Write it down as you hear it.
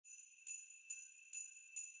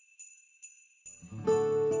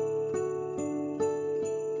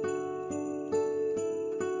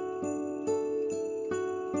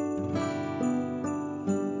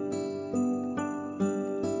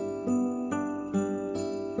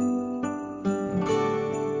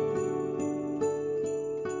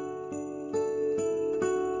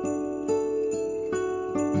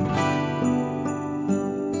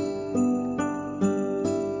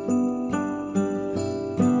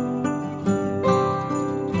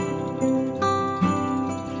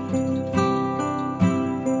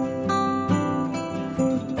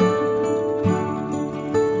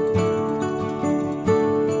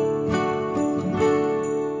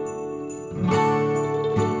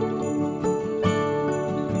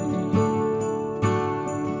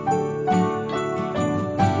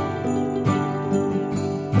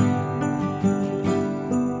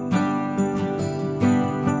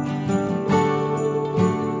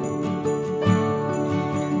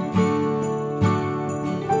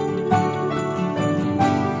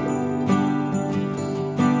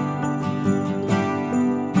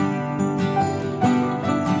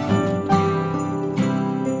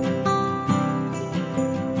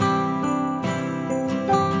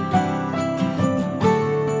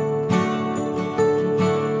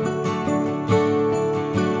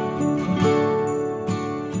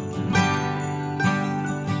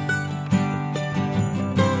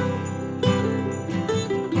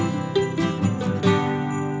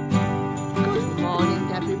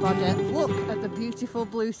beautiful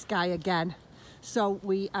blue sky again. So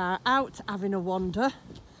we are out having a wander.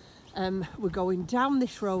 We're going down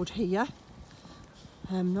this road here.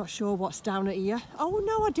 I'm not sure what's down at here. Oh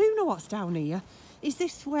no, I do know what's down here. Is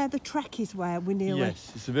this where the trek is, where we nearly...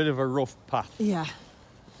 Yes, it's a bit of a rough path. Yeah.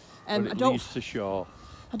 But it leads to shore.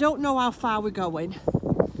 I don't know how far we're going.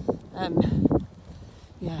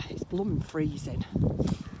 Yeah, it's blooming freezing.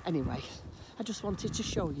 Anyway, I just wanted to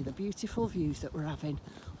show you the beautiful views that we're having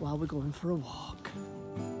while we're going for a walk.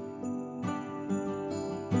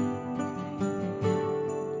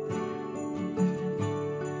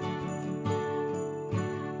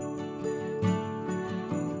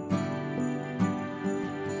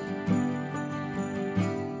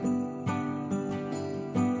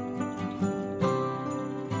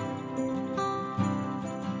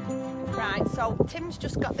 So Tim's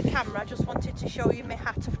just got the camera. I just wanted to show you my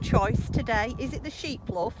hat of choice today. Is it the sheep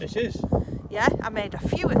loaf? It is. Yeah, I made a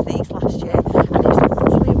few of these last year and it's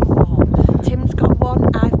lovely and warm. Tim's got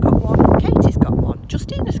one, I've got one, Katie's got one,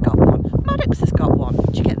 Justina's got one, Maddox has got one.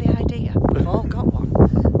 Do you get the idea? We've all got one.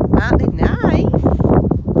 Aren't they nice?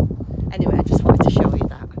 Anyway, I just wanted to show you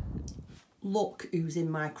that. Look who's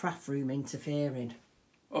in my craft room interfering.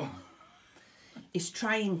 Oh. Is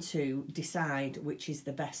trying to decide which is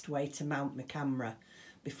the best way to mount my camera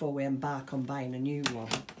before we embark on buying a new one.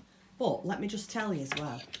 But let me just tell you as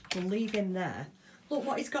well, we'll leave him there. Look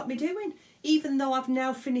what he's got me doing. Even though I've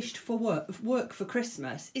now finished for work for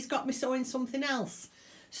Christmas, he's got me sewing something else.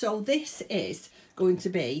 So this is going to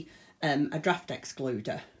be a draft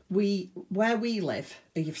excluder. Where we live,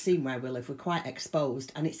 you've seen where we live, we're quite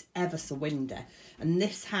exposed and it's ever so windy. And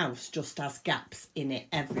this house just has gaps in it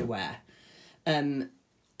everywhere. And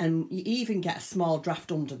you even get a small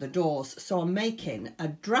draft under the doors. So I'm making a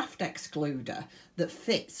draft excluder that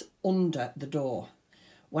fits under the door.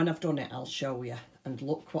 When I've done it, I'll show you. And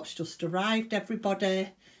look what's just arrived, everybody.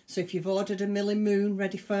 So if you've ordered a Milling Moon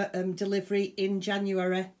ready for delivery in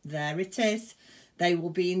January, there it is. They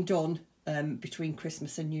will be done between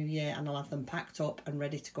Christmas and New Year, and I'll have them packed up and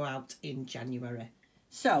ready to go out in January.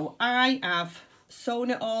 So I have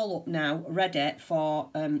sewn it all up now, ready for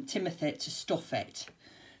Timothy to stuff it.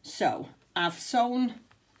 So I've sewn,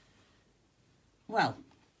 well,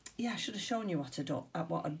 yeah, I should have shown you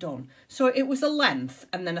what I'd done. So it was a length,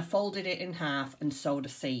 and then I folded it in half and sewed a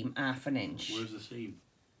seam 1/2 inch. Where's the seam?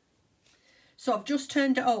 So I've just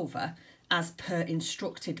turned it over as per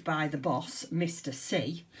instructed by the boss, Mr.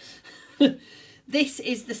 C. This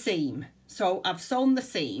is the seam. So I've sewn the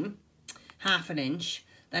seam 1/2 inch.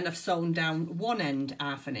 Then I've sewn down one end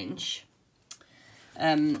 1/2 inch.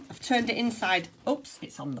 I've turned it inside. Oops,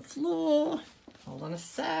 it's on the floor. Hold on a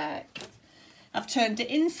sec. I've turned it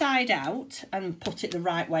inside out and put it the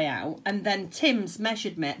right way out. And then Tim's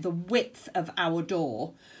measured me the width of our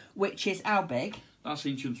door, which is how big? That's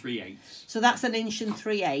 1 3/8. So that's 1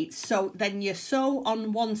 3/8 inches. So then you sew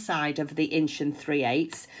on one side of the 1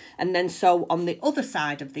 3/8 and then sew on the other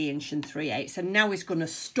side of the 1 3/8. And now he's going to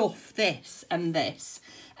stuff this and this.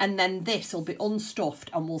 And then this will be unstuffed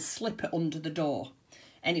and we'll slip it under the door.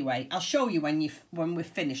 Anyway, I'll show you when we've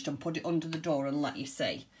finished and put it under the door and let you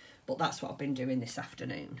see. But that's what I've been doing this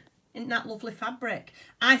afternoon. Isn't that lovely fabric?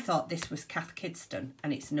 I thought this was Cath Kidston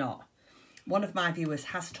and it's not. One of my viewers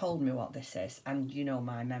has told me what this is, and you know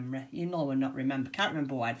my memory. You know and not remember. Can't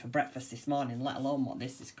remember what I had for breakfast this morning, let alone what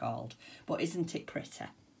this is called. But isn't it pretty?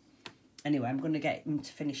 Anyway, I'm going to get him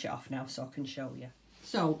to finish it off now so I can show you.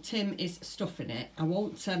 So Tim is stuffing it.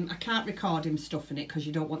 I can't record him stuffing it because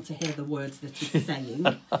you don't want to hear the words that he's saying.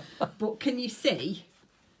 But can you see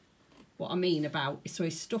what I mean about, so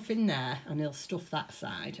he's stuffing there and he'll stuff that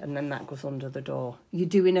side and then that goes under the door. You're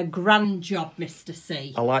doing a grand job, Mr.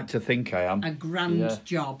 C. I like to think I am. A grand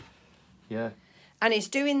job. Yeah. And he's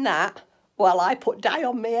doing that while I put dye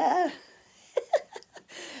on my hair.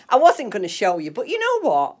 I wasn't going to show you, but you know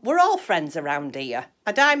what? We're all friends around here.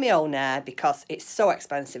 I dye my own hair because it's so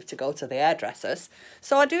expensive to go to the hairdressers,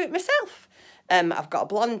 so I do it myself. I've got a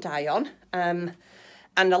blonde dye on, and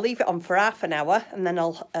I'll leave it on for 1/2 hour, and then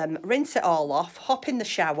I'll rinse it all off, hop in the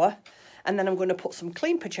shower, and then I'm going to put some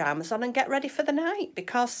clean pyjamas on and get ready for the night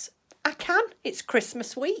because I can. It's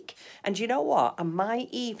Christmas week. And you know what? I might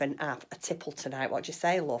even have a tipple tonight. What do you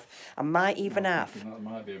say, love? I might even have. That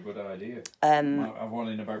might be a good idea. I might have one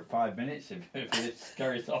in about 5 minutes if this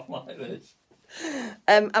carries on like this.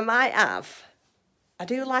 I might have. I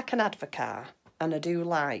do like an Advocaat and I do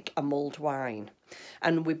like a mulled wine.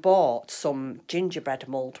 And we bought some gingerbread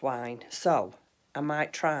mulled wine. So I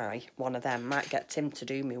might try one of them. Might get Tim to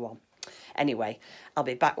do me one. Anyway, I'll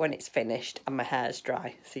be back when it's finished and my hair's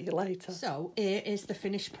dry. See you later. So here is the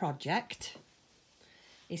finished project.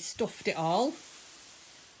 He's stuffed it all.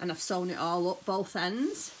 and I've sewn it all up both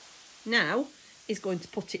ends. Now he's going to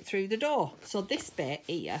put it through the door. So this bit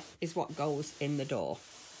here is what goes in the door.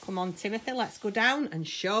 Come on, Timothy, let's go down and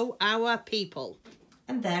show our people.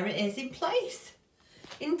 And there it is in place.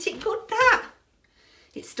 Isn't it good, that?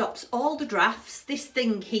 It stops all the drafts. This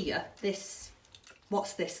thing here, this,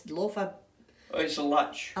 what's this, love? Oh, it's a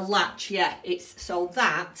latch. A latch, yeah. It's so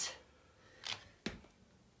that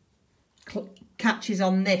catches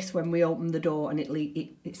on this when we open the door, and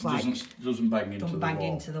it's like doesn't bang into the wall.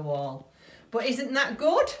 Into the wall. But isn't that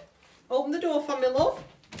good? Open the door for me, love.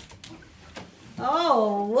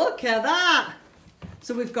 Oh, look at that.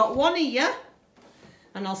 So we've got one here,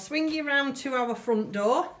 and I'll swing you around to our front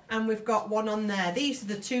door, and we've got one on there. These are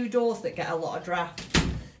the two doors that get a lot of draft.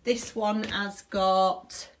 This one has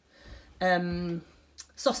got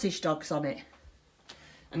sausage dogs on it,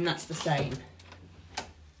 and that's the same.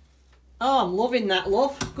 Oh, I'm loving that,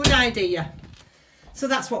 love. Good idea. So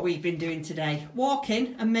that's what we've been doing today,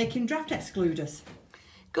 walking and making draft excluders.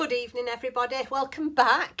 Good evening, everybody. Welcome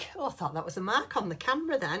back. Oh, I thought that was a mark on the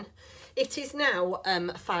camera then. It is now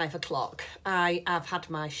 5 o'clock. I have had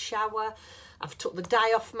my shower. I've took the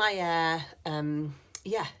dye off my hair.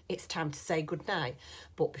 Yeah, it's time to say goodnight.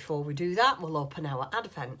 But before we do that, we'll open our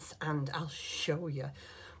advents and I'll show you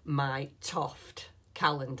my Toft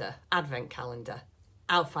calendar, advent calendar.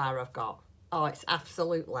 How far I've got. Oh, it's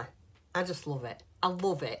absolutely, I just love it. I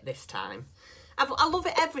love it this time. I love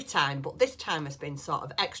it every time, but this time has been sort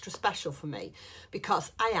of extra special for me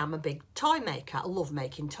because I am a big toy maker. I love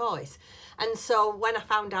making toys. And so when I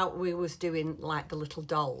found out we was doing like the little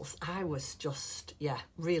dolls, I was just, yeah,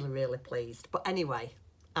 really, really pleased. But anyway,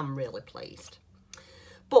 I'm really pleased.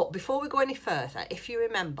 But before we go any further, if you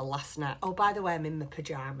remember last night, oh, by the way, I'm in my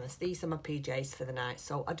pyjamas. These are my PJs for the night,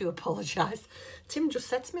 so I do apologise. Tim just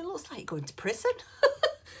said to me, it looks like you're going to prison.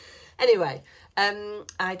 Anyway,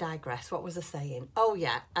 I digress. What was I saying? Oh,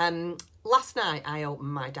 yeah. Last night I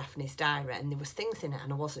opened my Daphne's diary and there was things in it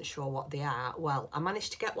and I wasn't sure what they are. Well, I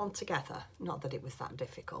managed to get one together. Not that it was that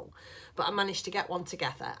difficult, but I managed to get one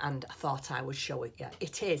together and I thought I would show it you.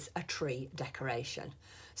 It is a tree decoration.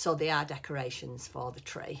 So they are decorations for the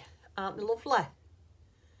tree. Aren't they lovely?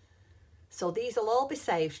 So these will all be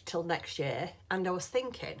saved till next year. And I was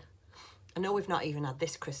thinking, I know we've not even had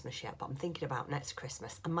this Christmas yet, but I'm thinking about next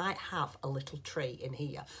Christmas. I might have a little tree in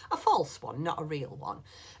here. A false one, not a real one.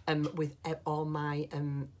 With all my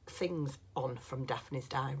things on from Daphne's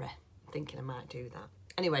diary. I'm thinking I might do that.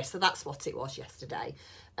 Anyway, so that's what it was yesterday.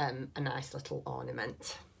 A nice little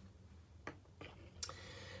ornament.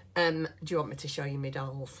 Do you want me to show you my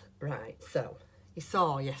dolls? Right, so you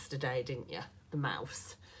saw yesterday, didn't you? The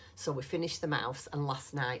mouse. So we finished the mouse and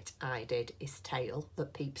last night I did his tail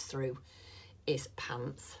that peeps through his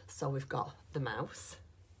pants. So we've got the mouse.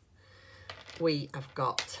 We have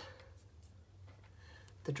got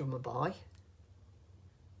the drummer boy.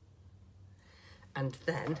 And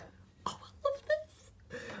then, oh, I love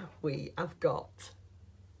this. We have got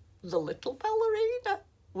the little ballerina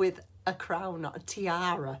with a crown, not a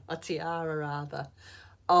tiara rather.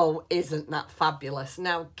 Oh, isn't that fabulous?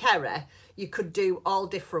 Now, Kerry, you could do all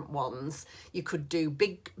different ones. You could do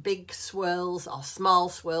big swirls or small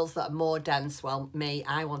swirls that are more dense. Well, me,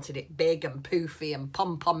 I wanted it big and poofy and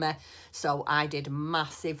pom-pommy, so I did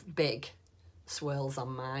massive big swirls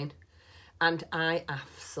on mine. And I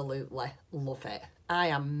absolutely love it. I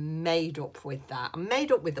am made up with that. I'm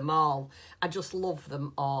made up with them all. I just love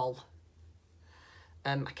them all.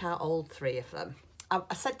 I can't hold 3 of them.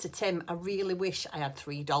 I said to Tim, I really wish I had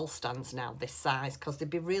 3 doll stands now this size because they'd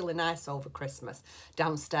be really nice over Christmas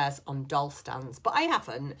downstairs on doll stands. But I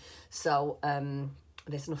haven't, so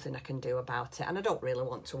there's nothing I can do about it. And I don't really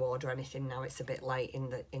want to order anything now. It's a bit late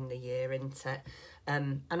in the year, isn't it?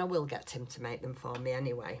 And I will get Tim to make them for me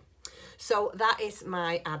anyway. So that is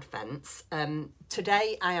my advents.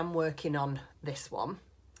 Today I am working on this one.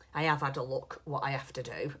 I have had a look what I have to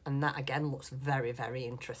do, and that again looks very, very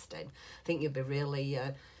interesting. I think you'll be really,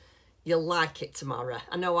 you'll like it tomorrow.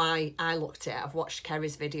 I know I looked at it. I've watched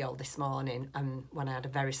Kerry's video this morning, and when I had a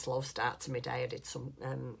very slow start to my day, I did some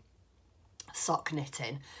sock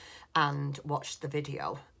knitting and watched the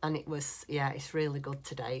video, and it was, yeah, it's really good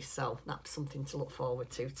today, so that's something to look forward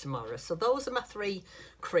to tomorrow. So those are my 3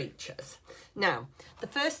 creatures. Now, the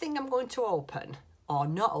first thing I'm going to open, or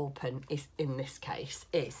not open, is in this case,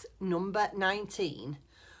 is number 19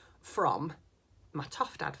 from my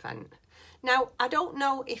Toft Advent. Now, I don't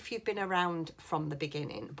know if you've been around from the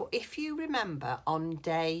beginning, but if you remember on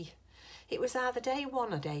day, it was either day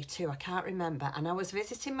 1 or day 2, I can't remember, and I was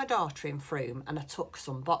visiting my daughter in Frome and I took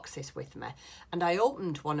some boxes with me, and I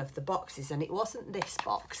opened one of the boxes and it wasn't this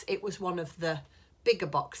box, it was one of the bigger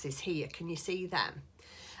boxes here. Can you see them?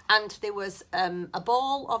 And there was a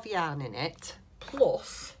ball of yarn in it,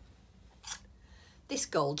 plus this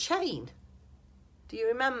gold chain. Do you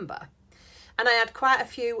remember? And I had quite a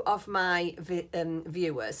few of my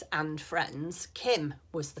viewers and friends. Kim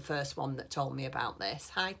was the first one that told me about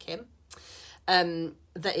this. Hi, Kim.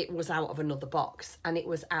 That it was out of another box, and it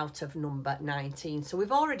was out of number 19. So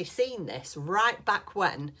we've already seen this right back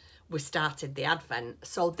when we started the advent.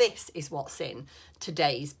 So this is what's in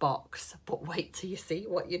today's box. But wait till you see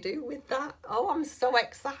what you do with that. Oh, I'm so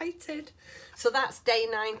excited. So that's day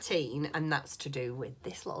 19, and that's to do with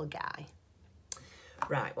this little guy.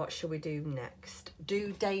 Right, what shall we do next?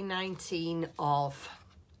 Do day 19 of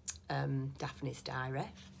Daphne's Diary.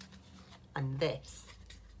 And this.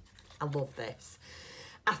 I love this.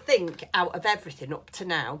 I think out of everything up to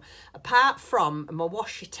now, apart from my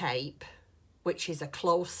washi tape, which is a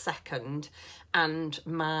close second, and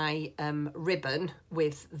my ribbon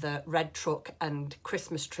with the red truck and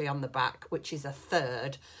Christmas tree on the back, which is a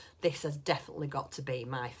third, this has definitely got to be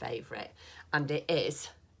my favourite. And it is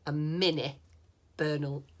a mini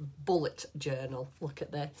bullet journal. Look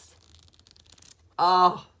at this.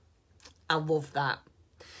 Oh, I love that.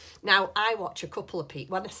 Now, I watch a couple of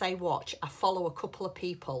people, when I say watch, I follow a couple of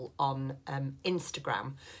people on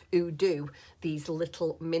Instagram who do these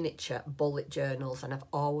little miniature bullet journals, and I've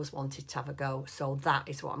always wanted to have a go. So that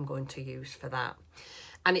is what I'm going to use for that.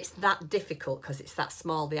 And it's that difficult because it's that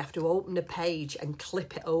small. They have to open a page and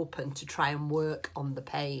clip it open to try and work on the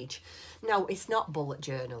page. No, it's not bullet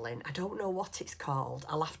journaling. I don't know what it's called.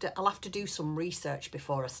 I'll have to do some research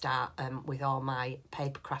before I start with all my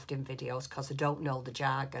paper crafting videos, because I don't know the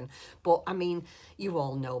jargon. But I mean, you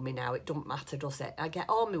all know me now. It doesn't matter, does it? I get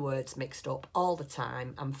all my words mixed up all the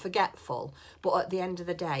time. I'm forgetful. But at the end of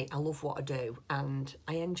the day, I love what I do and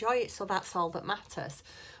I enjoy it. So that's all that matters.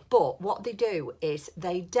 But what they do is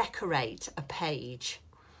they decorate a page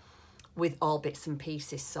with all bits and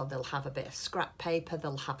pieces. So they'll have a bit of scrap paper,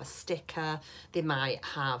 they'll have a sticker, they might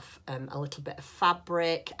have a little bit of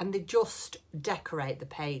fabric, and they just decorate the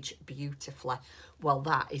page beautifully. Well,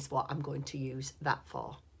 that is what I'm going to use that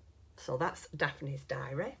for. So that's Daphne's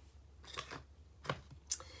Diary.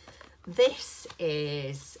 This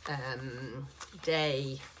is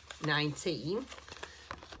day 19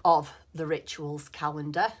 of the Rituals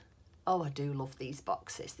calendar. Oh, I do love these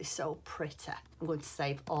boxes. They're so pretty. I'm going to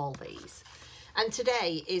save all these. And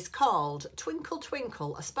today is called Twinkle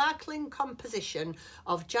Twinkle, a sparkling composition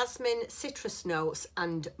of jasmine, citrus notes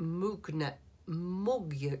and muguet,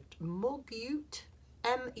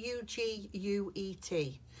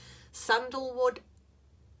 M-U-G-U-E-T. Sandalwood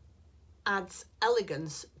adds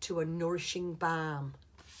elegance to a nourishing balm.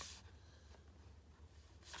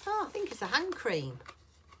 Oh, I think it's a hand cream.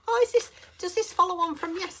 Oh, does this follow on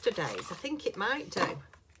from yesterday's? I think it might do.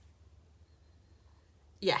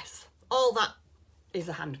 Yes, all that is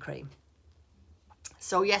a hand cream.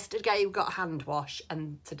 So yesterday we got a hand wash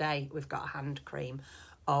and today we've got a hand cream.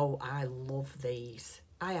 Oh, I love these.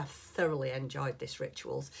 I have thoroughly enjoyed this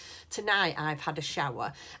Rituals. Tonight I've had a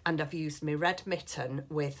shower and I've used my red mitten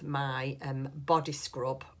with my body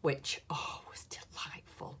scrub, which, oh, was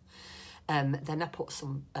delightful. Then I put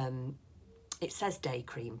some... it says day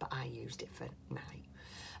cream, but I used it for night.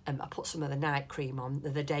 I put some of the night cream on,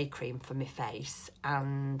 the day cream for my face,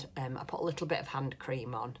 and I put a little bit of hand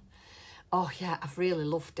cream on. Oh yeah, I've really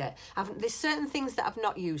loved it. There's certain things that I've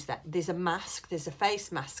not used. There's a mask, there's a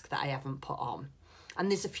face mask that I haven't put on. And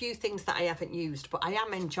there's a few things that I haven't used, but I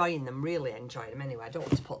am enjoying them, really enjoying them anyway. I don't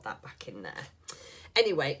want to put that back in there.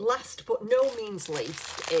 Anyway, last but no means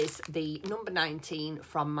least is the number 19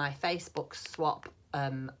 from my Facebook swap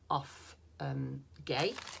off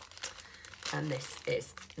Gay, and this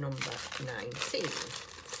is number 19.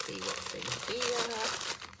 Let's see what's in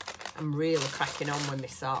here. I'm really cracking on with my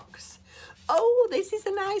socks. Oh, this is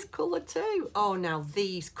a nice colour too. Oh, now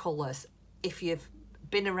these colours, if you've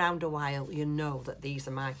been around a while, you know that these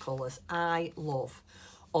are my colours. I love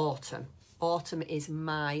autumn. Autumn is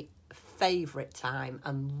my favourite time,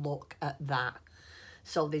 and look at that.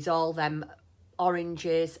 So there's all them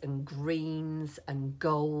oranges and greens and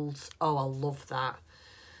golds. Oh, I love that.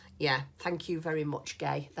 Yeah, thank you very much,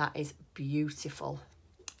 Gay. That is beautiful.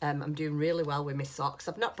 I'm doing really well with my socks.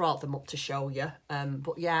 I've not brought them up to show you,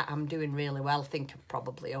 but yeah, I'm doing really well. I think I've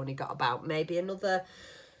probably only got about maybe another,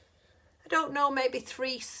 I don't know, maybe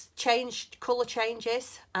 3 colour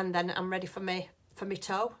changes, and then I'm ready for my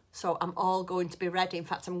toe. So I'm all going to be ready. In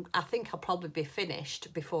fact, I think I'll probably be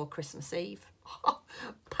finished before Christmas Eve.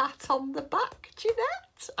 Pat on the back,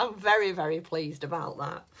 Jeanette. I'm very, very pleased about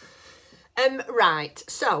that. Right,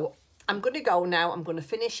 so I'm going to go now. I'm going to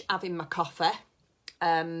finish having my coffee.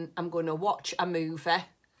 I'm going to watch a movie.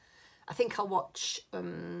 I think I'll watch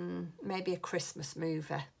maybe a Christmas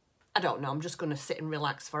movie. I don't know, I'm just going to sit and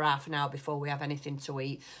relax for half an hour before we have anything to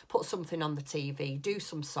eat, put something on the TV, do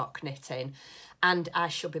some sock knitting, and I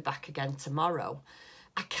shall be back again tomorrow.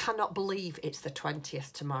 I cannot believe it's the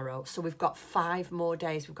 20th tomorrow. So we've got 5 more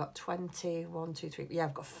days. We've got 21, 2, 3. Yeah,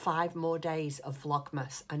 I've got 5 more days of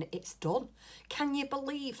Vlogmas and it's done. Can you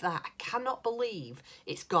believe that? I cannot believe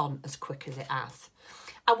it's gone as quick as it has.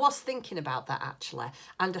 I was thinking about that actually.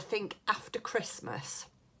 And I think after Christmas,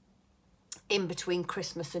 in between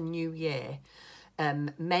Christmas and New Year,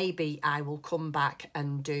 maybe I will come back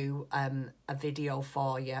and do a video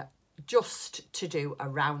for you, just to do a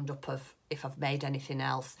roundup of if I've made anything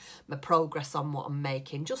else, my progress on what I'm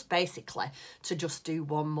making, just basically to just do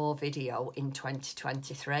one more video in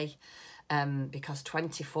 2023. Because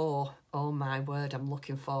 24, oh my word, I'm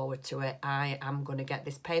looking forward to it. I am going to get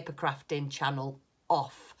this paper crafting channel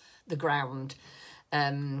off the ground.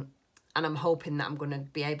 And I'm hoping that I'm going to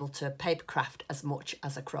be able to paper craft as much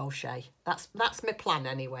as I crochet. That's my plan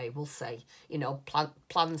anyway. We'll see. You know,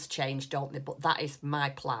 plans change, don't they? But that is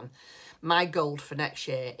my plan. My goal for next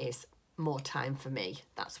year is more time for me.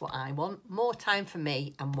 That's what I want. More time for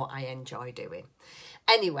me and what I enjoy doing.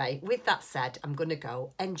 Anyway, with that said, I'm going to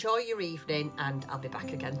go. Enjoy your evening and I'll be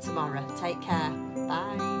back again tomorrow. Take care.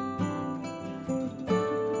 Bye.